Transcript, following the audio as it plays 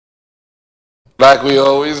Like we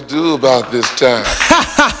always do about this time.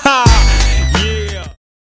 Yeah.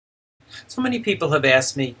 So many people have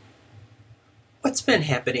asked me, what's been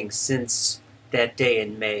happening since that day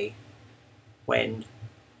in May when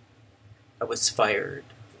I was fired,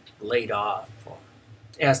 laid off, or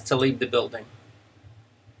asked to leave the building?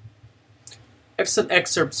 I have some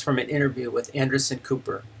excerpts from an interview with Anderson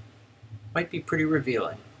Cooper. Might be pretty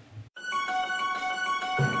revealing.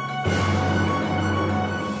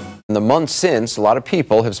 In the months since, a lot of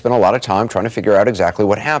people have spent a lot of time trying to figure out exactly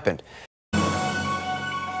what happened.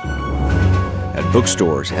 At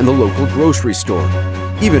bookstores and the local grocery store,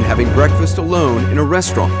 even having breakfast alone in a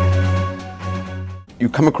restaurant. You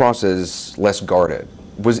come across as less guarded.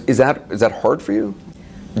 Is that hard for you?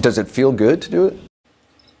 Does it feel good to do it?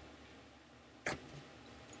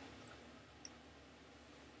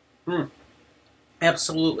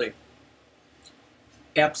 Absolutely.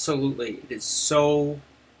 Absolutely. It is so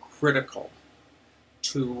critical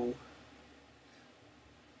to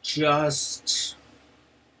just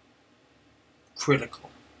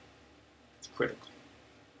critical. It's critical.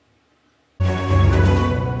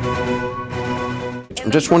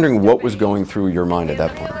 I'm just wondering what was going through your mind at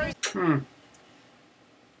that point.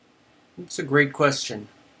 It's a great question.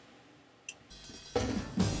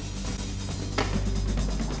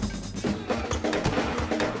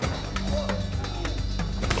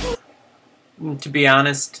 To be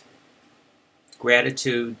honest,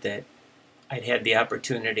 gratitude that I'd had the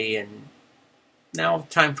opportunity, and now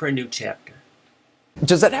time for a new chapter.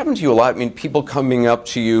 Does that happen to you a lot? I mean, people coming up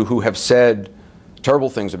to you who have said terrible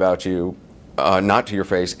things about you, not to your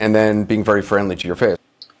face, and then being very friendly to your face.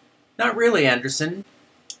 Not really, Anderson.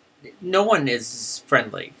 No one is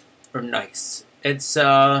friendly or nice. It's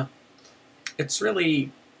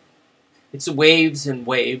waves and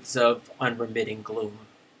waves of unremitting gloom.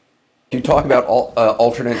 You talk about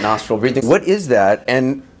alternate nostril breathing. What is that?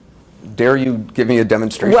 And dare you give me a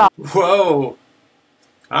demonstration? Well, whoa! All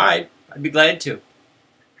right, I'd be glad to.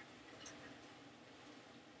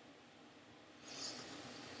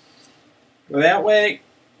 Go that way.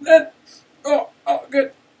 Oh,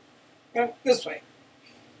 good. This way.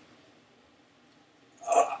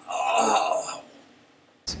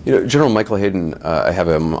 You know, General Michael Hayden, I have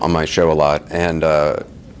him on my show a lot, and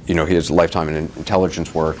you know, he has lifetime in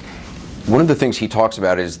intelligence work. One of the things he talks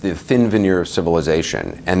about is the thin veneer of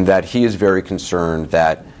civilization, and that he is very concerned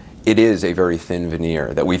that it is a very thin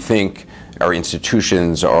veneer, that we think our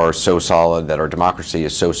institutions are so solid, that our democracy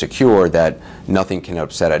is so secure that nothing can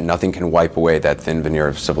upset it, nothing can wipe away that thin veneer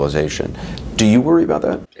of civilization. Do you worry about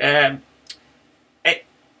that?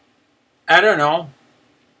 I don't know.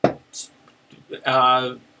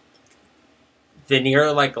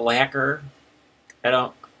 Veneer like lacquer.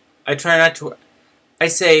 I try not to. I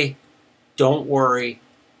say, don't worry,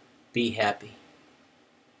 be happy.